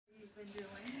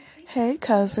Hey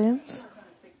cousins.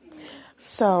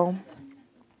 So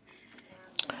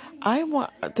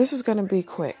this is gonna be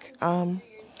quick.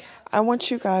 I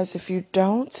want you guys, if you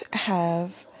don't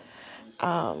have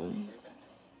a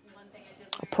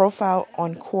profile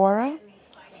on Quora,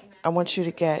 I want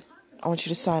you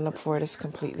to sign up for it. It's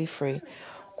completely free.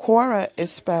 Quora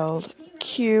is spelled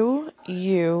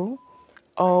QUORA.com.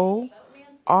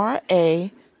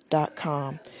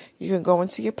 You can go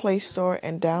into your Play Store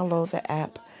and download the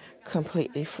app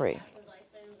completely free.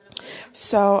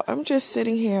 So I'm just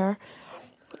sitting here.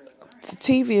 The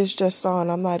TV is just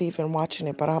on. I'm not even watching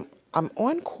it, but I'm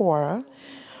on Quora,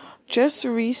 just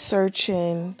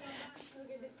researching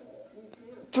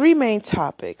three main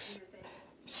topics: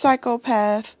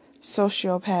 psychopath,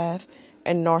 sociopath,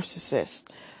 and narcissist.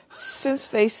 Since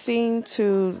they seem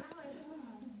to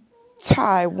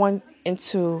tie one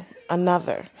into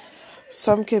another.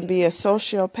 Some can be a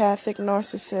sociopathic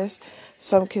narcissist,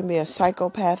 some can be a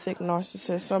psychopathic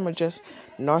narcissist, some are just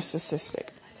narcissistic.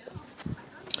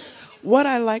 What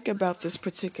I like about this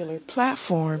particular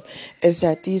platform is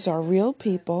that these are real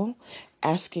people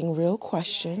asking real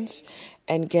questions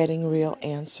and getting real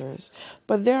answers.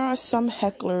 But there are some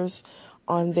hecklers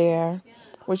on there,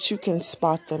 which you can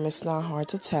spot them. It's not hard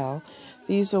to tell.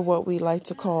 These are what we like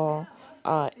to call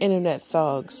internet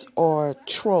thugs or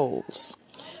trolls.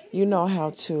 You know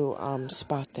how to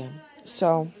spot them.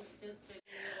 So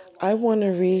I want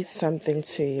to read something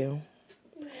to you.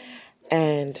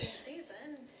 And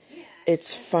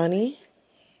it's funny,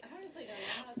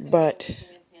 but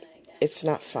it's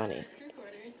not funny.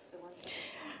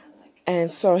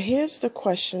 And so here's the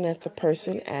question that the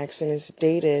person asks, and it's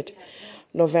dated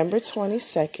November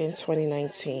 22nd,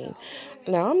 2019.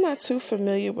 Now, I'm not too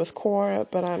familiar with Quora,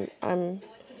 but I'm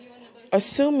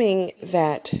assuming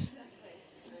that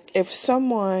if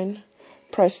someone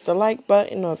pressed the like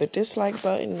button or the dislike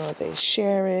button or they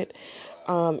share it,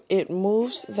 it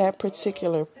moves that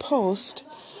particular post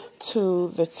to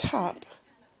the top.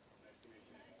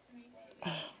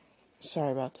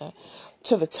 Sorry about that.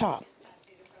 To the top.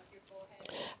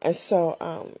 And so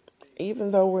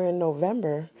even though we're in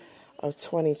November of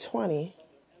 2020,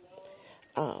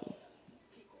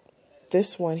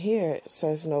 this one here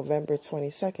says November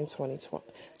 22nd,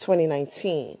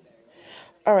 2019.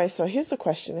 All right, so here's the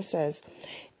question. It says,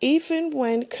 even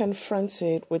when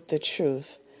confronted with the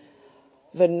truth,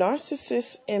 the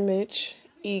narcissist's image,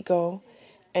 ego,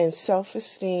 and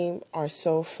self-esteem are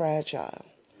so fragile.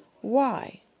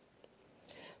 Why?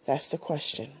 That's the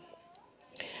question.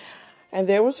 And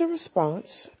there was a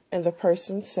response, and the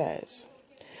person says,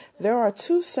 there are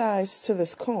two sides to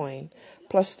this coin,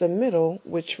 plus the middle,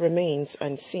 which remains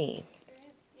unseen.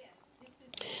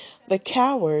 The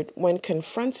coward, when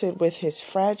confronted with his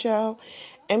fragile,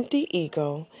 empty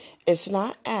ego, is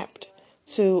not apt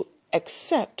to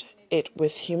accept it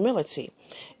with humility,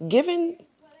 given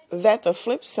that the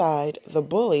flip side, the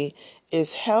bully,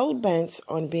 is hell-bent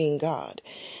on being God,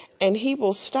 and he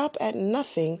will stop at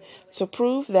nothing to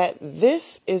prove that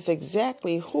this is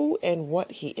exactly who and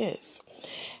what he is.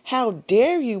 How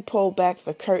dare you pull back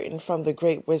the curtain from the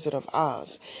great Wizard of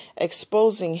Oz,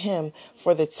 exposing him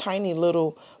for the tiny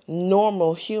little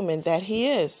normal human that he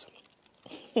is?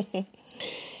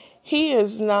 He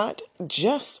is not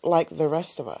just like the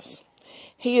rest of us.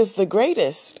 He is the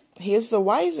greatest. He is the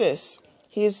wisest.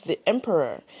 He is the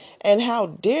emperor. And how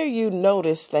dare you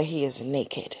notice that he is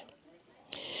naked?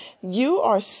 You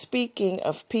are speaking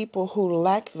of people who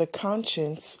lack the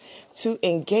conscience to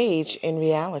engage in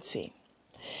reality.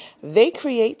 They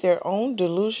create their own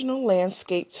delusional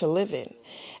landscape to live in,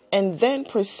 and then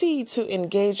proceed to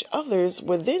engage others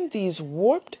within these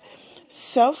warped,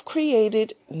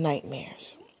 self-created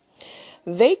nightmares.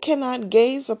 They cannot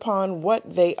gaze upon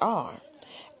what they are,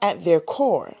 at their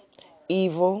core,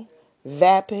 evil,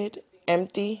 vapid,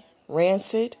 empty,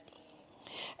 rancid.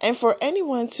 And for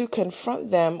anyone to confront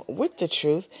them with the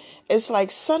truth is like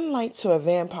sunlight to a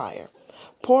vampire,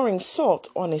 pouring salt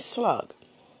on a slug,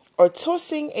 or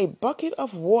tossing a bucket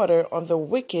of water on the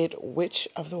wicked witch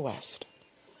of the West.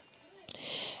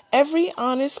 Every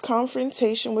honest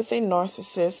confrontation with a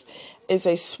narcissist is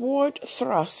a sword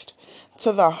thrust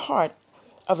to the heart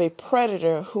of a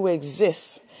predator who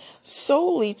exists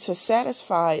solely to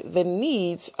satisfy the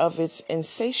needs of its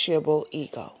insatiable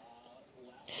ego.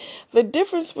 The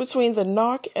difference between the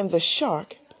narc and the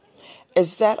shark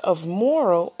is that of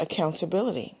moral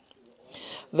accountability.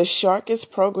 The shark is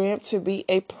programmed to be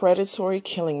a predatory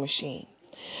killing machine.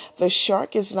 The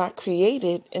shark is not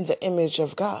created in the image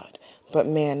of God, but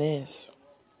man is.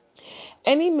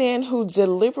 Any man who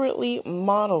deliberately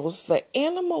models the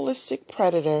animalistic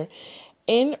predator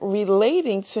in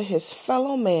relating to his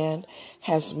fellow man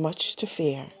has much to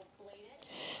fear.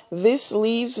 This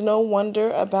leaves no wonder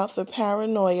about the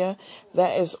paranoia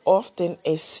that is often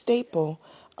a staple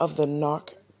of the narc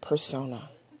persona.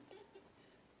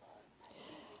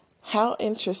 How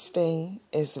interesting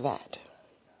is that?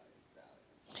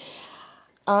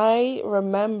 I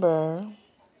remember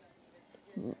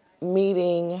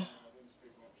meeting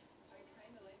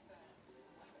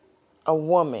a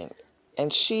woman,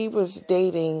 and she was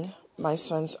dating my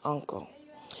son's uncle.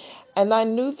 And I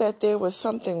knew that there was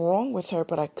something wrong with her,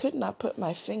 but I could not put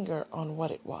my finger on what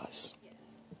it was.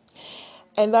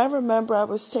 And I remember I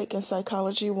was taking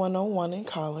Psychology 101 in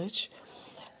college,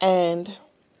 and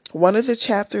one of the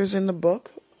chapters in the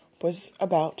book was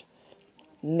about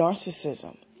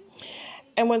narcissism.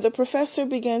 And when the professor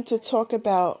began to talk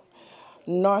about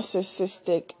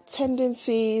narcissistic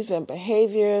tendencies and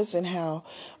behaviors and how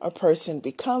a person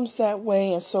becomes that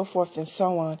way and so forth and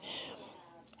so on,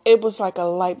 it was like a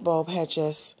light bulb had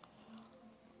just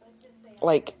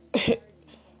like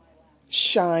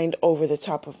shined over the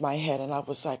top of my head. And I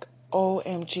was like,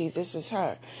 OMG, this is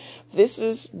her. This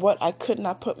is what I could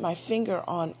not put my finger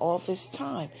on all this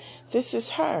time. This is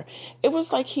her. It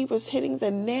was like he was hitting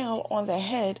the nail on the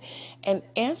head and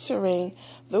answering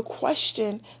the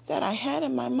question that I had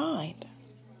in my mind.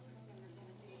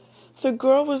 The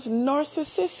girl was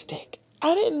narcissistic.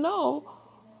 I didn't know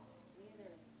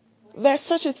that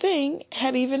such a thing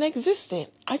had even existed.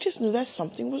 I just knew that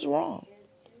something was wrong.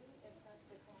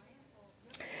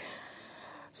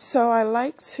 So I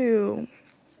like to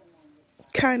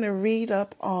kind of read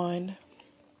up on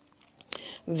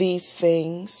these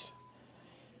things,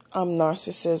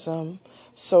 narcissism,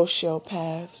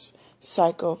 sociopaths,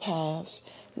 psychopaths,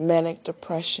 manic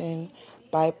depression,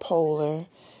 bipolar,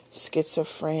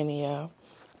 schizophrenia,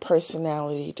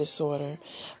 personality disorder,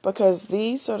 because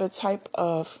these are the type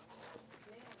of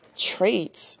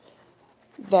traits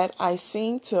that I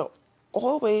seem to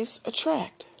always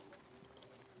attract.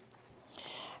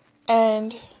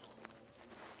 And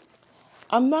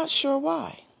I'm not sure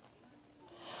why.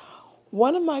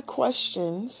 One of my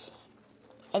questions,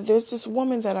 and there's this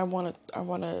woman that I want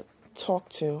to talk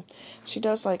to. She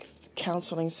does like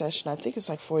counseling session. I think it's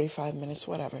like 45 minutes,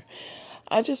 whatever.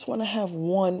 I just want to have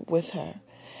one with her.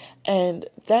 And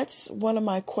that's one of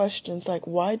my questions, like,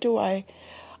 why do I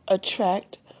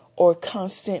attract or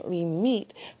constantly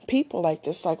meet people like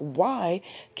this? Like, why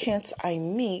can't I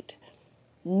meet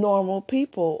normal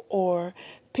people or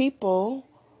people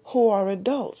who are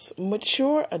adults,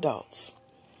 mature adults?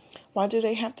 Why do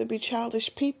they have to be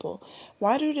childish people?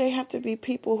 Why do they have to be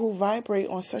people who vibrate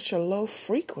on such a low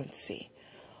frequency?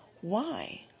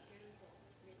 Why?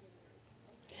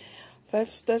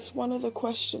 That's one of the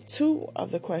questions, two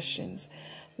of the questions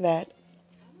that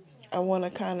I want to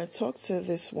kind of talk to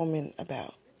this woman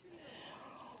about.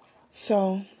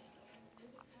 So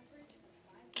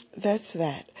that's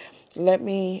that. Let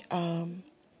me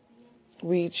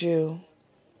read you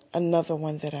another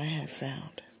one that I have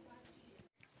found.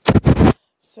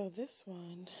 So this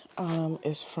one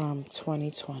is from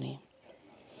 2020.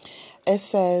 It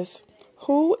says,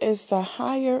 who is the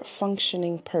higher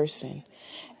functioning person,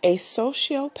 a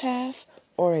sociopath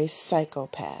or a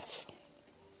psychopath?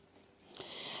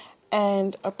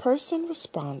 And a person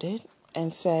responded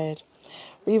and said,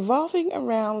 revolving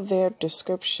around their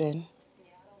description,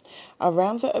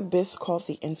 around the abyss called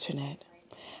the internet,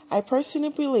 I personally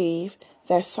believe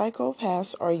that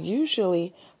psychopaths are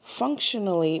usually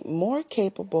functionally more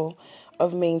capable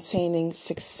of maintaining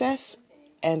success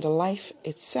and life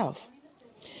itself.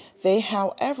 They,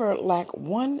 however, lack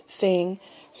one thing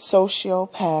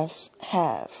sociopaths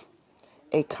have: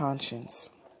 a conscience.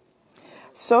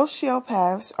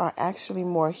 Sociopaths are actually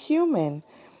more human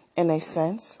in a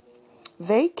sense.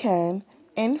 They can,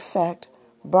 in fact,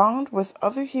 bond with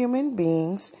other human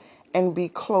beings and be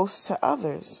close to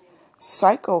others.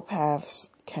 Psychopaths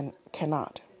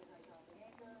cannot.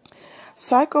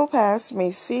 Psychopaths may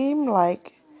seem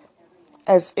like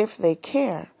as if they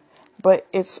care, but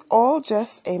it's all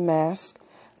just a mask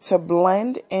to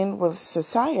blend in with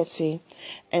society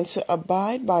and to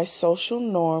abide by social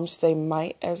norms they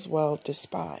might as well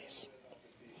despise.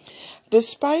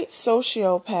 Despite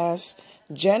sociopaths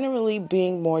generally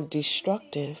being more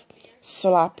destructive,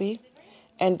 sloppy,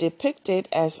 and depicted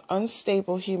as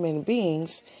unstable human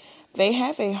beings, they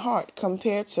have a heart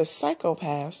compared to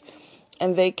psychopaths,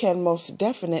 and they can most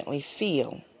definitely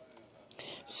feel.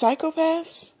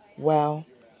 Psychopaths? Well,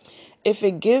 if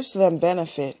it gives them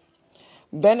benefit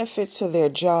to their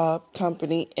job,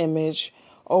 company, image,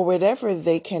 or whatever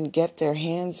they can get their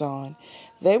hands on,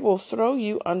 They will throw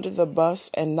you under the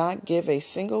bus and not give a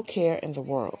single care in the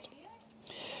world.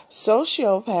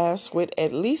 Sociopaths would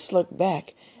at least look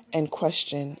back and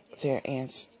question their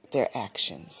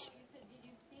actions.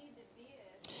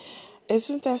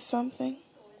 Isn't that something?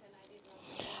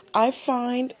 I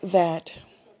find that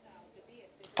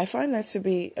to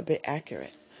be a bit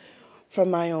accurate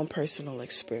from my own personal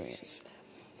experience.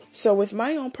 So with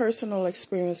my own personal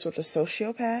experience with a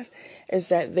sociopath is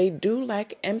that they do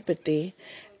lack empathy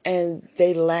and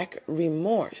they lack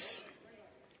remorse.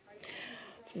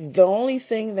 The only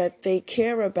thing that they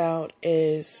care about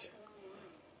is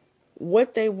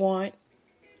what they want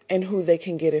and who they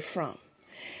can get it from.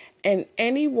 And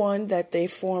anyone that they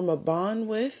form a bond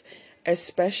with,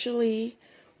 especially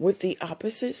with the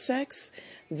opposite sex,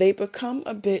 they become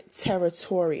a bit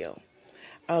territorial.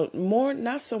 More,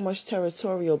 not so much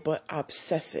territorial, but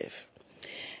obsessive.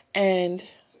 And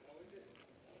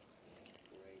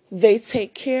they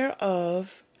take care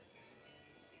of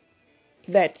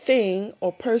that thing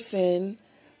or person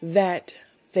that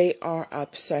they are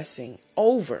obsessing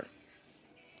over.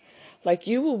 Like,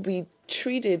 you will be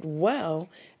treated well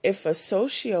if a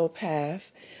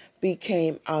sociopath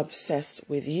became obsessed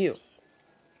with you.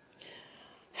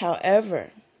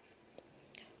 However,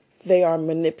 they are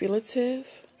manipulative,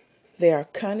 they are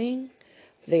cunning,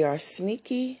 they are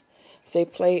sneaky, they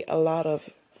play a lot of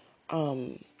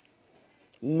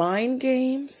mind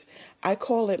games. I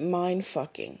call it mind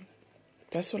fucking.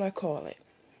 That's what I call it.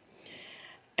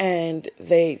 And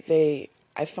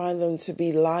I find them to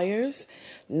be liars,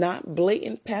 not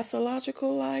blatant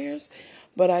pathological liars,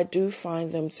 but I do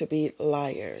find them to be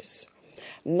liars.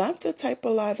 Not the type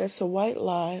of lie that's a white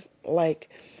lie,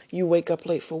 like you wake up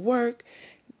late for work,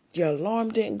 your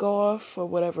alarm didn't go off for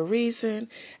whatever reason,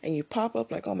 and you pop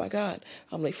up like, oh my God,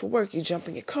 I'm late for work. You jump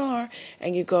in your car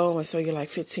and you go, and so you're like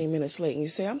 15 minutes late, and you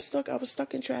say, I was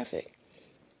stuck in traffic.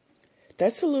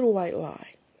 That's a little white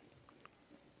lie.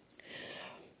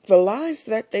 The lies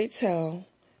that they tell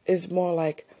is more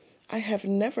like, I have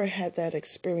never had that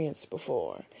experience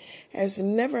before. Has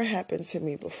never happened to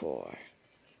me before.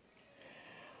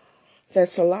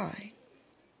 That's a lie.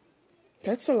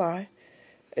 That's a lie.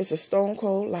 It's a stone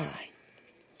cold lie.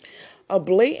 A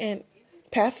blatant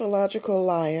pathological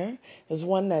liar is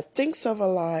one that thinks of a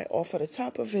lie off of the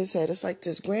top of his head. It's like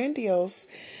this grandiose,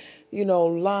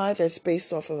 lie that's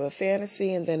based off of a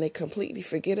fantasy, and then they completely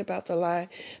forget about the lie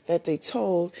that they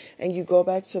told, and you go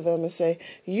back to them and say,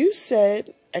 you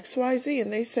said XYZ,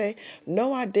 and they say,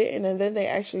 no, I didn't, and then they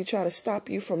actually try to stop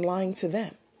you from lying to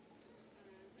them.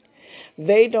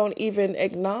 They don't even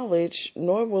acknowledge,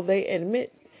 nor will they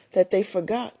admit that they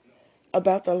forgot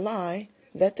about the lie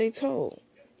that they told.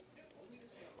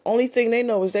 Only thing they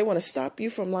know is they want to stop you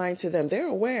from lying to them. They're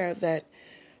aware that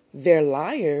they're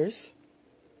liars,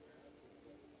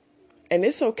 and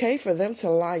it's okay for them to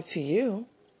lie to you,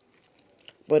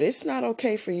 but it's not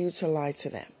okay for you to lie to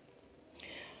them.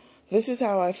 This is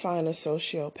how I find a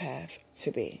sociopath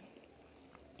to be.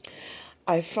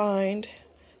 I find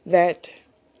that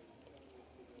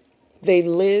they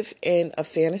live in a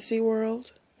fantasy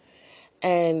world,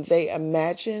 and they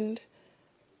imagined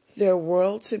their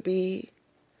world to be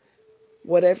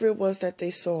whatever it was that they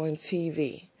saw on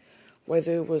TV,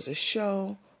 whether it was a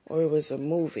show or it was a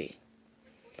movie.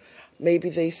 Maybe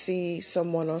they see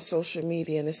someone on social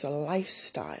media and it's a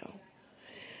lifestyle.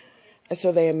 And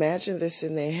so they imagine this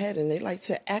in their head, and they like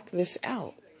to act this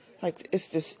out. Like, it's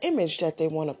this image that they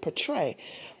want to portray.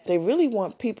 They really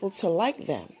want people to like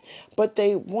them, but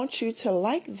they want you to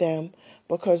like them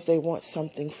because they want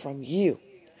something from you.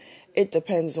 It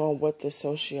depends on what the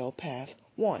sociopath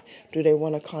want. Do they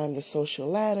want to climb the social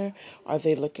ladder? Are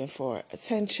they looking for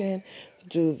attention?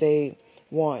 Do they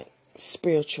want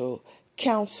spiritual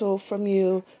counsel from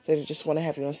you? Do they just want to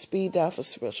have you on speed dial for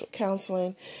spiritual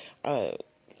counseling?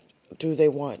 Do they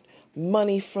want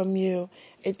money from you?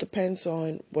 It depends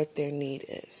on what their need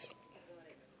is.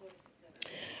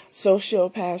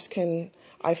 Sociopaths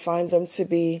I find them to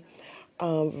be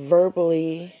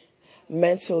verbally,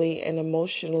 mentally, and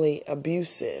emotionally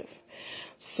abusive.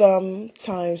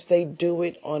 Sometimes they do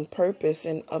it on purpose,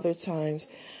 and other times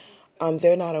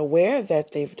they're not aware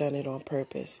that they've done it on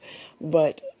purpose.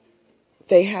 But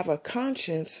they have a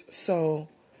conscience, so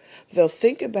they'll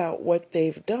think about what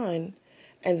they've done,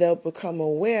 and they'll become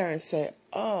aware and say,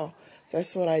 oh,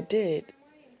 that's what I did.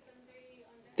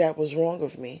 That was wrong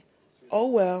of me. Oh,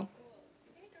 well,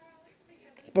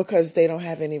 because they don't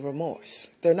have any remorse.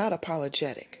 They're not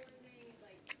apologetic.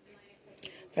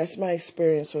 That's my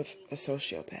experience with a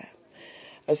sociopath.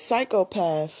 A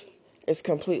psychopath is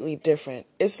completely different.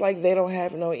 It's like they don't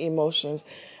have no emotions.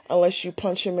 unless you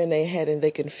punch them in their head and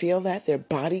they can feel that, their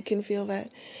body can feel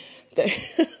that.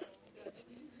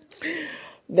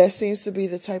 That seems to be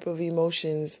the type of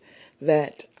emotions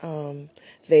that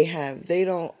they have.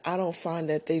 I don't find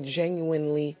that they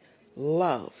genuinely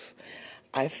love.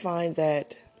 I find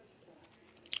that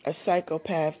a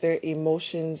psychopath, their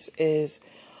emotions is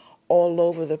all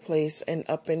over the place and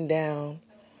up and down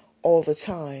all the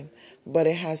time, but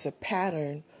it has a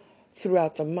pattern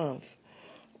throughout the month.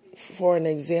 For an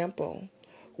example,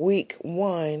 week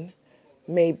 1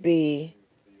 may be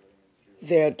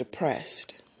they're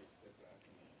depressed.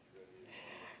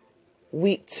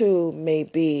 Week 2 may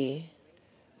be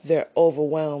they're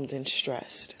overwhelmed and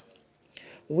stressed.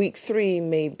 Week 3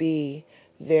 may be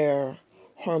they're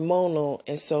hormonal,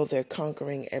 and so they're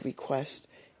conquering every quest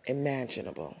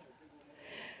imaginable.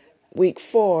 Week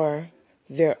 4,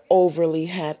 they're overly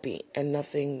happy and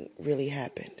nothing really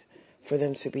happened for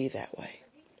them to be that way.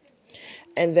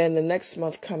 And then the next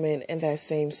month come in and that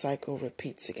same cycle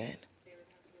repeats again.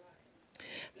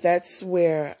 That's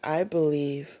where I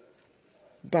believe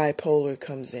bipolar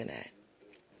comes in at.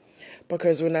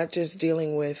 Because we're not just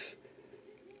dealing with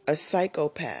a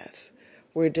psychopath.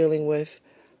 We're dealing with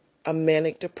a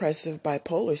manic depressive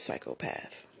bipolar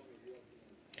psychopath.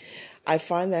 I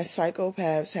find that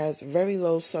psychopaths has very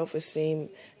low self-esteem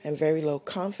and very low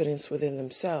confidence within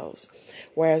themselves,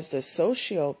 whereas the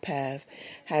sociopath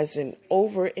has an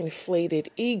overinflated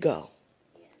ego.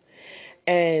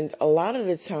 And a lot of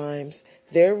the times,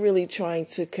 they're really trying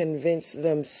to convince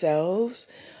themselves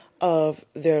of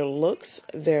their looks,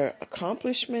 their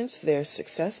accomplishments, their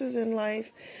successes in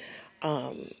life,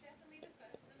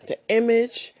 the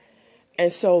image.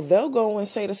 And so they'll go and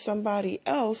say to somebody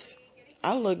else,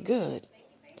 I look good.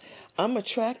 I'm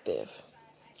attractive.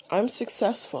 I'm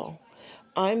successful.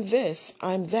 I'm this,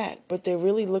 I'm that. But they're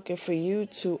really looking for you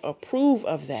to approve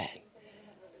of that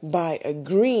by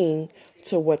agreeing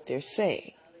to what they're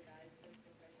saying.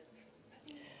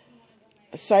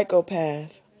 A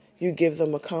psychopath, you give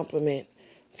them a compliment,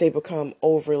 they become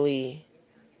overly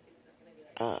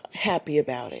happy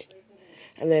about it.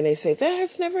 And then they say, that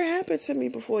has never happened to me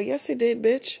before. Yes, it did,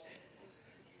 bitch.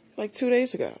 Like 2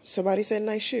 days ago, somebody said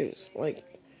nice shoes. Like,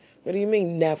 what do you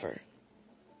mean never?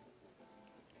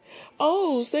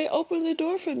 Oh, they opened the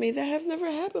door for me. That has never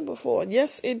happened before.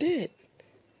 Yes, it did.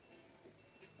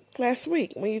 Last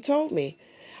week when you told me.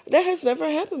 That has never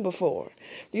happened before.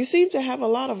 You seem to have a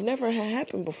lot of never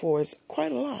happened before. It's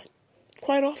quite a lot.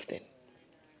 Quite often.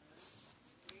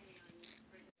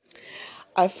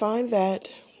 I find that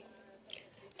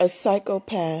a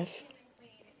psychopath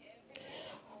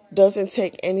doesn't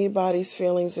take anybody's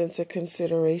feelings into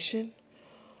consideration.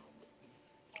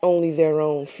 Only their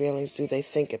own feelings do they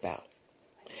think about.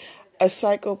 A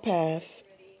psychopath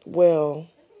will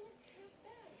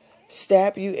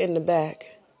stab you in the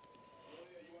back,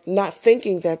 not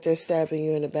thinking that they're stabbing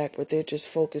you in the back, but they're just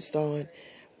focused on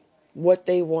what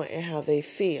they want and how they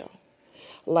feel.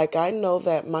 Like, I know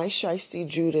that my shiesty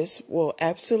Judas will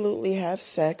absolutely have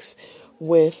sex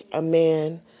with a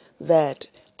man that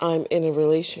I'm in a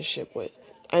relationship with.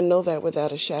 I know that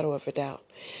without a shadow of a doubt.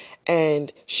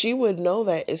 And she would know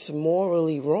that it's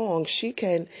morally wrong. She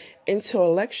can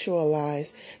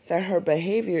intellectualize that her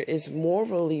behavior is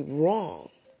morally wrong.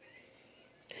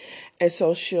 And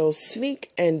so she'll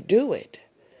sneak and do it.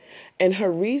 And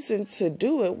her reason to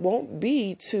do it won't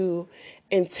be to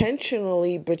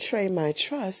intentionally betray my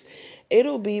trust.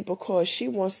 It'll be because she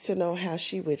wants to know how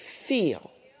she would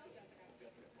feel.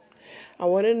 I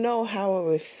want to know how it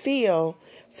would feel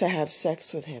to have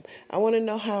sex with him. I want to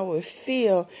know how it would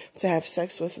feel to have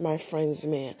sex with my friend's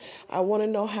man. I want to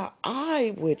know how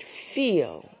I would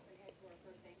feel.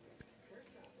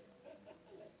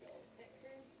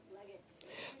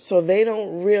 So they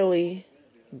don't really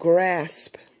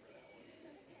grasp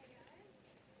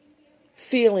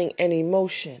feeling an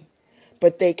emotion,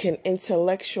 but they can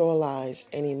intellectualize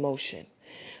an emotion.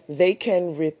 They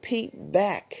can repeat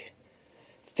back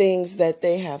things that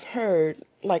they have heard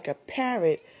like a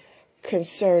parrot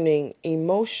concerning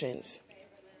emotions.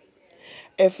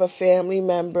 If a family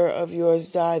member of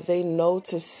yours died, they know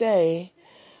to say,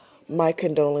 my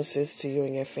condolences to you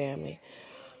and your family.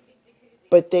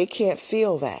 But they can't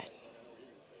feel that.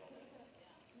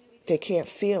 They can't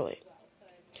feel it.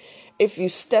 If you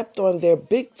stepped on their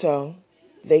big toe,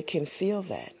 they can feel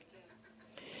that.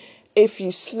 If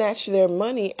you snatch their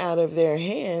money out of their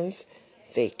hands,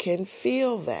 they can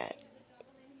feel that.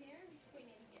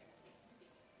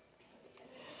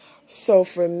 So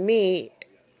for me,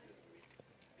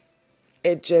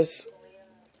 the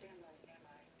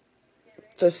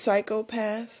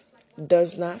psychopath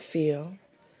does not feel.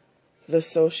 The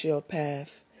sociopath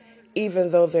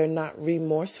even though they're not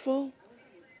remorseful,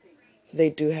 they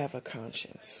do have a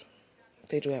conscience.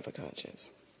 They do have a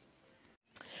conscience.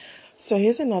 So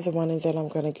here's another one, and then I'm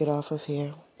going to get off of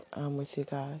here with you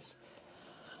guys.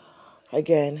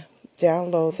 Again,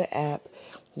 download the app.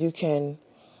 You can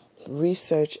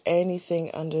research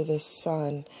anything under the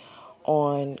sun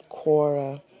on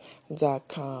Quora.com.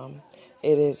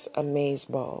 It is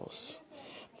amazeballs.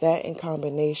 That in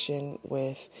combination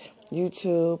with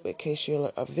YouTube, in case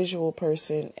you're a visual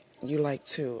person, you like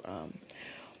to,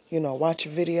 watch a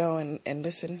video and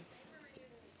listen.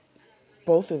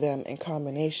 Both of them in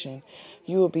combination,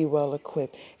 you will be well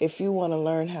equipped. If you want to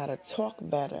learn how to talk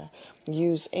better,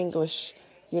 use English,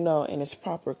 in its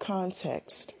proper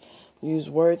context, use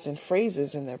words and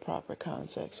phrases in their proper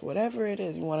context, whatever it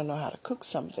is, you want to know how to cook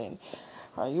something,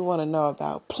 you want to know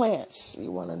about plants,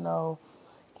 you want to know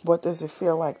what does it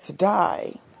feel like to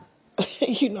die,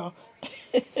 you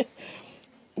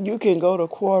can go to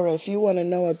Quora if you want to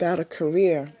know about a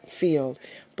career field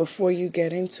before you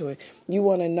get into it. You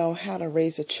want to know how to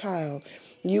raise a child.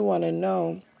 You want to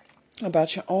know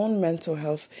about your own mental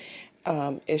health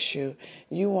issue.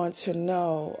 You want to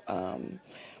know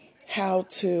how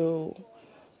to,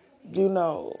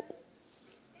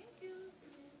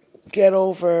 get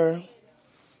over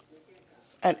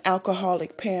an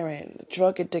alcoholic parent,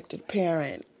 drug addicted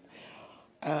parent,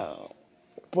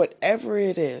 whatever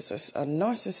it is, a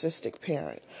narcissistic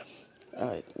parent,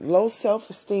 low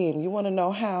self-esteem. You want to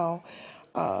know how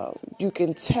you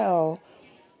can tell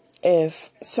if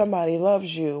somebody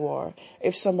loves you or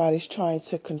if somebody's trying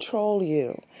to control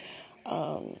you.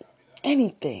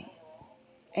 Anything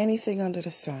under the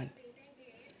sun.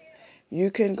 You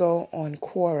can go on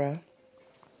Quora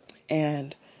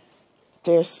and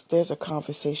there's a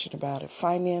conversation about it.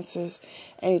 Finances,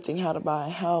 anything, how to buy a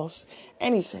house,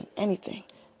 anything.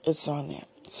 It's on there.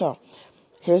 So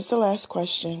here's the last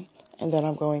question, and then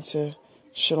I'm going to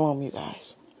shalom you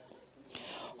guys.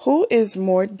 Who is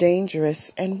more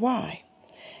dangerous and why?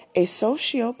 A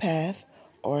sociopath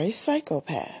or a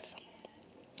psychopath?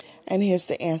 And here's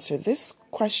the answer. This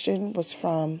question was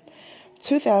from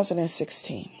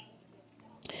 2016.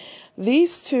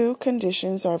 These two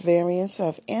conditions are variants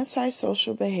of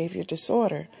antisocial behavior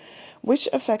disorder, which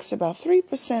affects about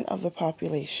 3% of the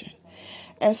population.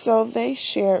 And so they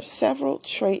share several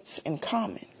traits in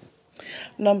common.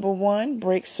 Number 1,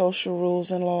 break social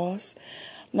rules and laws.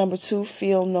 Number 2,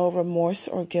 feel no remorse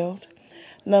or guilt.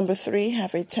 Number 3,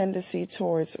 have a tendency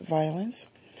towards violence.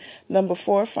 Number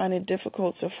 4, find it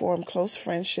difficult to form close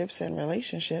friendships and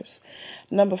relationships.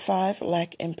 Number 5,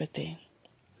 lack empathy.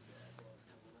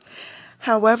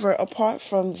 However, apart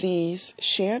from these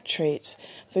shared traits,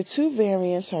 the two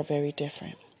variants are very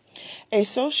different. A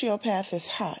sociopath is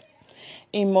hot,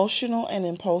 emotional and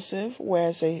impulsive,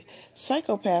 whereas a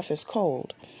psychopath is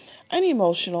cold,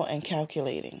 unemotional and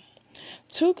calculating.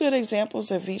 Two good examples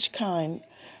of each kind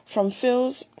from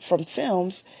films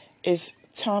is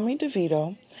Tommy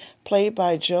DeVito, played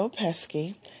by Joe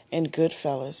Pesci in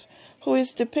Goodfellas, who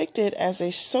is depicted as a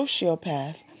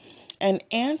sociopath, and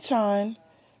Anton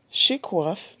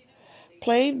Chigurh,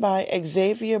 played by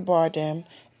Xavier Bardem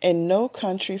in No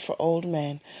Country for Old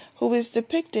Men, who is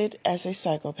depicted as a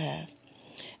psychopath.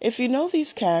 If you know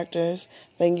these characters,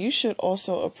 then you should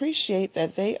also appreciate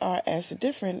that they are as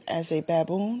different as a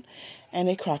baboon and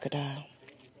a crocodile.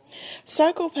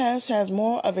 Psychopaths have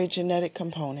more of a genetic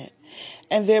component,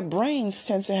 and their brains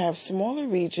tend to have smaller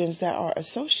regions that are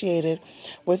associated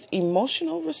with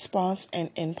emotional response and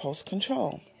impulse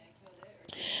control.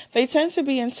 They tend to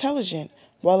be intelligent,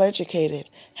 well-educated,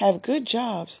 have good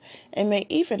jobs, and may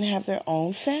even have their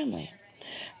own family.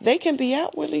 They can be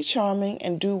outwardly charming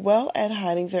and do well at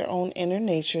hiding their own inner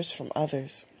natures from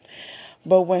others.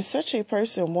 But when such a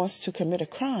person wants to commit a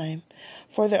crime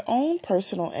for their own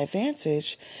personal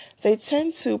advantage, they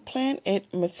tend to plan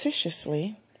it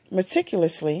meticulously,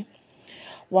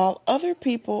 while other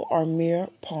people are mere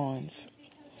pawns.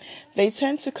 They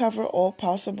tend to cover all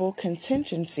possible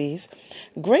contingencies,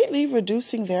 greatly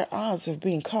reducing their odds of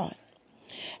being caught.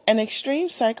 An extreme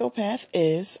psychopath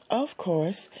is, of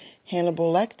course,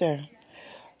 Hannibal Lecter,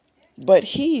 but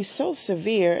he's so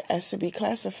severe as to be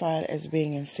classified as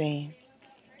being insane.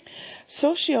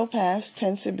 Sociopaths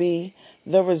tend to be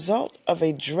the result of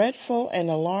a dreadful and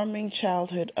alarming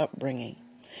childhood upbringing.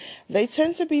 They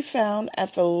tend to be found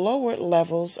at the lower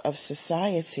levels of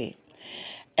society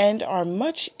and are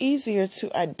much easier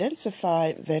to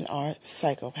identify than are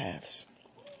psychopaths.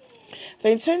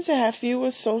 They tend to have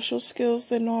fewer social skills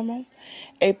than normal,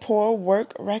 a poor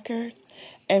work record,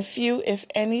 and few, if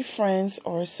any, friends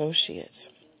or associates.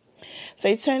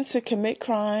 They tend to commit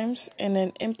crimes in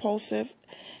an impulsive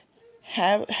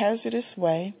hazardous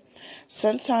way,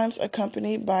 sometimes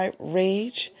accompanied by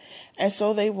rage, and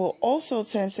so they will also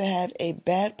tend to have a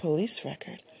bad police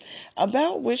record,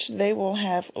 about which they will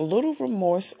have little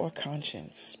remorse or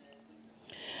conscience.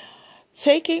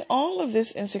 Taking all of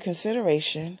this into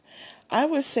consideration, I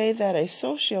would say that a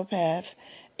sociopath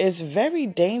is very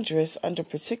dangerous under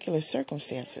particular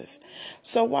circumstances,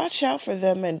 so watch out for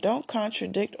them and don't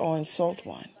contradict or insult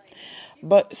one.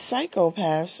 But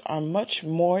psychopaths are much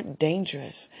more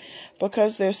dangerous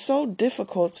because they're so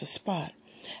difficult to spot,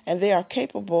 and they are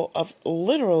capable of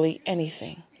literally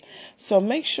anything. So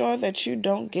make sure that you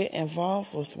don't get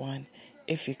involved with one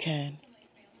if you can.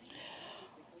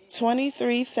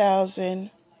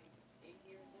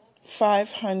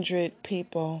 23,500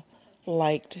 people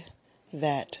liked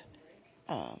that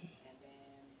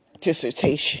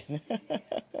dissertation.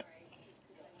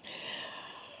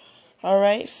 All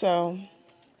right, so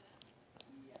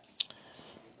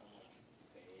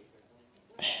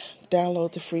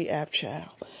download the free app, child.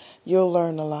 You'll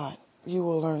learn a lot. You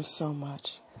will learn so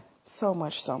much. So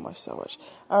much, so much, so much.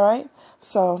 All right,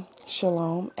 so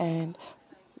shalom, and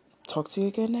talk to you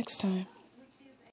again next time.